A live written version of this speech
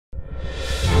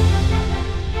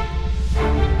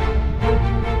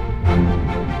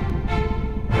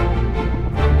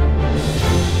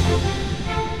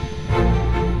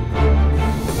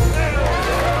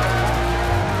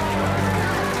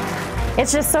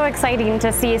It's just so exciting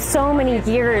to see so many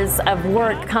years of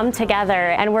work come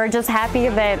together, and we're just happy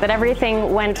that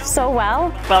everything went so well.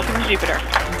 Welcome to Jupiter.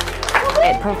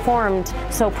 It performed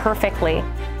so perfectly.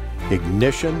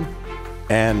 Ignition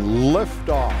and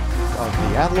liftoff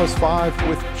of the Atlas V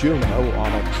with Juno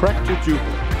on a trek to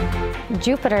Jupiter.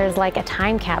 Jupiter is like a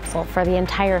time capsule for the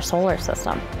entire solar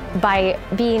system. By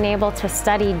being able to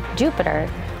study Jupiter,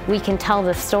 we can tell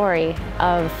the story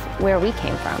of where we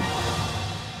came from.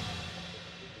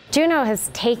 Juno has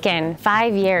taken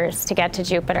 5 years to get to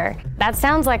Jupiter. That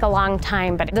sounds like a long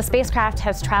time, but the spacecraft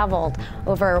has traveled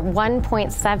over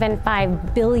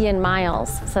 1.75 billion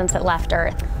miles since it left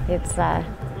Earth. It's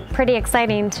pretty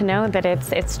exciting to know that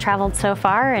it's traveled so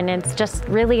far, and it's just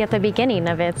really at the beginning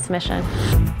of its mission.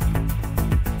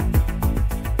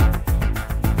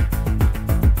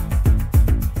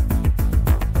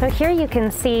 So here you can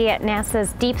see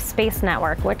NASA's Deep Space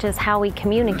Network, which is how we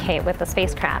communicate with the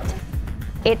spacecraft.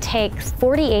 It takes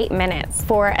 48 minutes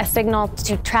for a signal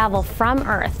to travel from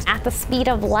Earth at the speed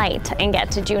of light and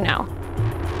get to Juno.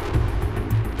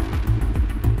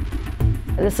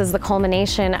 This is the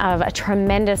culmination of a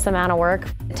tremendous amount of work.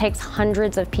 It takes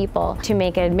hundreds of people to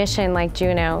make a mission like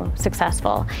Juno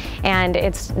successful, and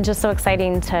it's just so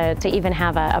exciting to even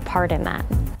have a part in that.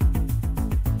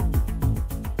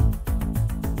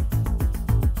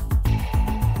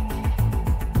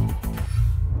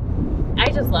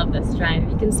 I just love this drive.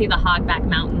 You can see the Hogback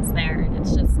Mountains there, and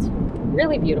it's just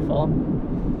really beautiful.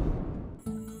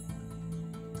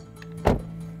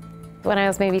 When I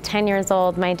was maybe 10 years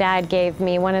old, my dad gave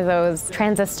me one of those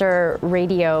transistor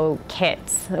radio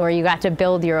kits where you got to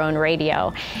build your own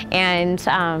radio. And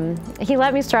he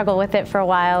let me struggle with it for a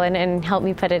while and help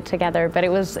me put it together. But it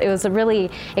was really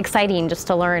exciting just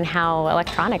to learn how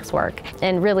electronics work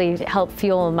and really help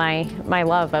fuel my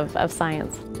love of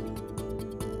science.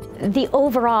 The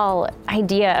overall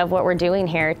idea of what we're doing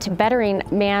here to bettering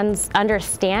man's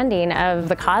understanding of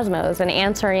the cosmos and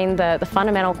answering the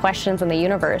fundamental questions in the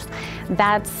universe,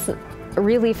 that's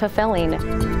really fulfilling.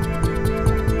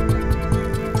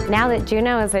 Now that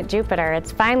Juno is at Jupiter,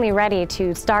 it's finally ready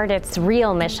to start its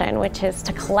real mission, which is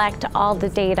to collect all the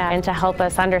data and to help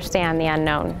us understand the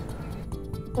unknown.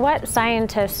 What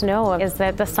scientists know is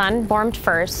that the Sun formed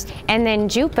first, and then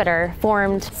Jupiter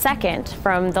formed second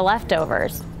from the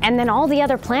leftovers. And then all the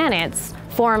other planets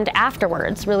formed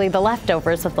afterwards, really the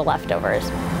leftovers of the leftovers.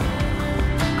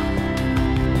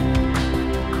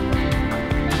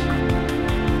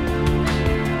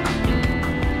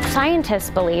 Scientists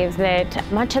believe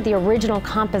that much of the original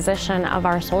composition of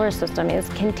our solar system is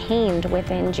contained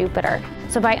within Jupiter.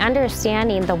 So by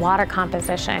understanding the water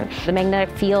composition, the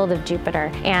magnetic field of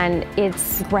Jupiter, and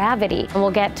its gravity,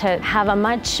 we'll get to have a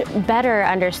much better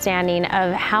understanding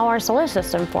of how our solar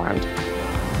system formed.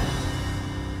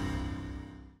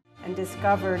 And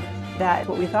discovered that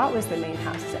what we thought was the main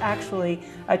house is actually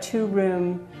a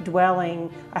 2-room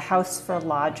dwelling, a house for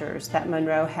lodgers that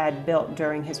Monroe had built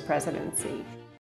during his presidency.